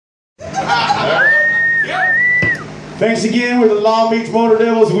Thanks again. We're the Long Beach Motor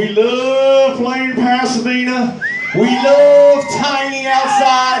Devils. We love playing Pasadena. We love Tiny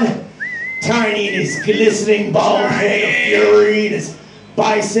outside. Tiny in his glistening bald head of fury and his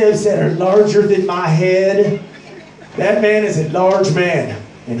biceps that are larger than my head. That man is a large man,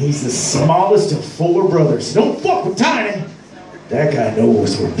 and he's the smallest of 4 brothers. Don't fuck with Tiny. That guy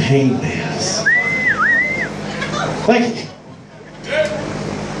knows where pain is. Thank you.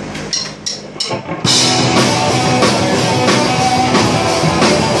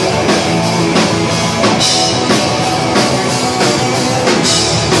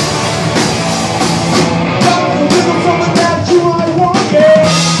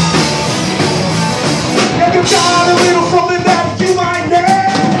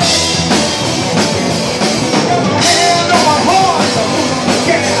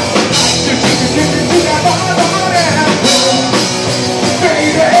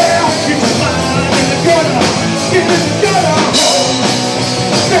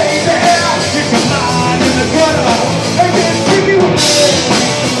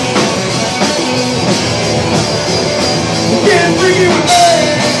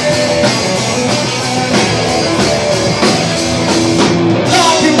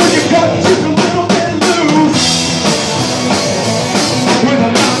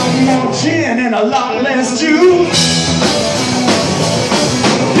 And a lot less juice.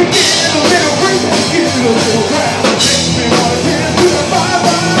 You get a little break, get a little crowd. Takes me more than to the fire.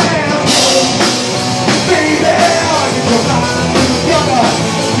 Baby, get your mind in the gutter.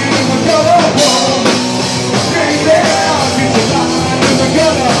 Get in the gutter. Baby, get your mind in the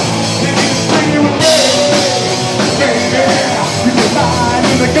gutter. And you stay with me. Baby, get your mind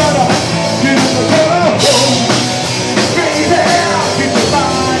in the gutter. Get in the gutter. Baby, get your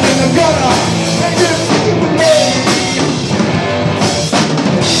mind in the gutter.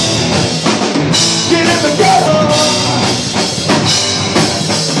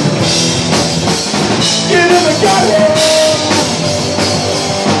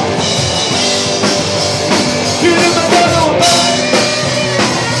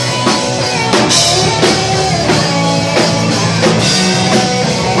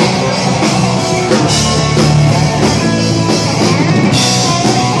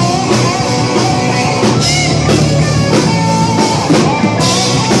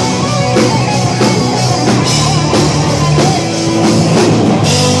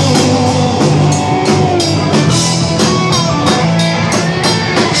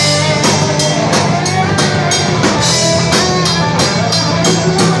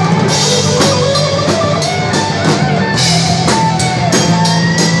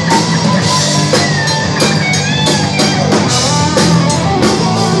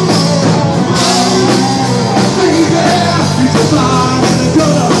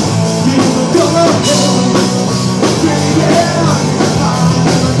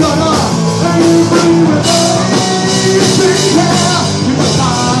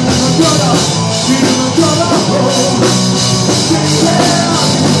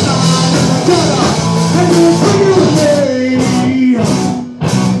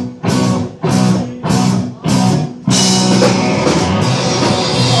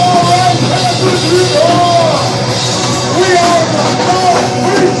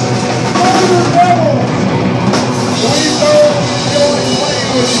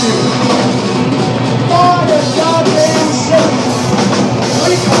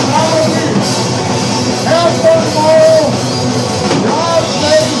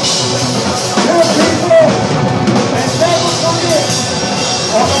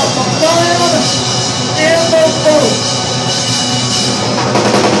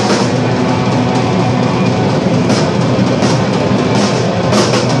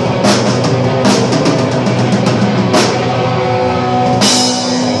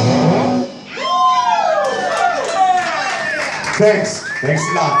 Thanks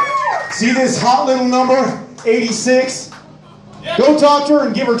a lot. See this hot little number, 86? Go talk to her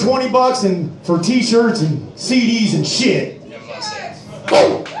and give her $20 and for t-shirts and CDs and shit.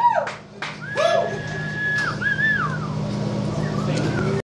 Go!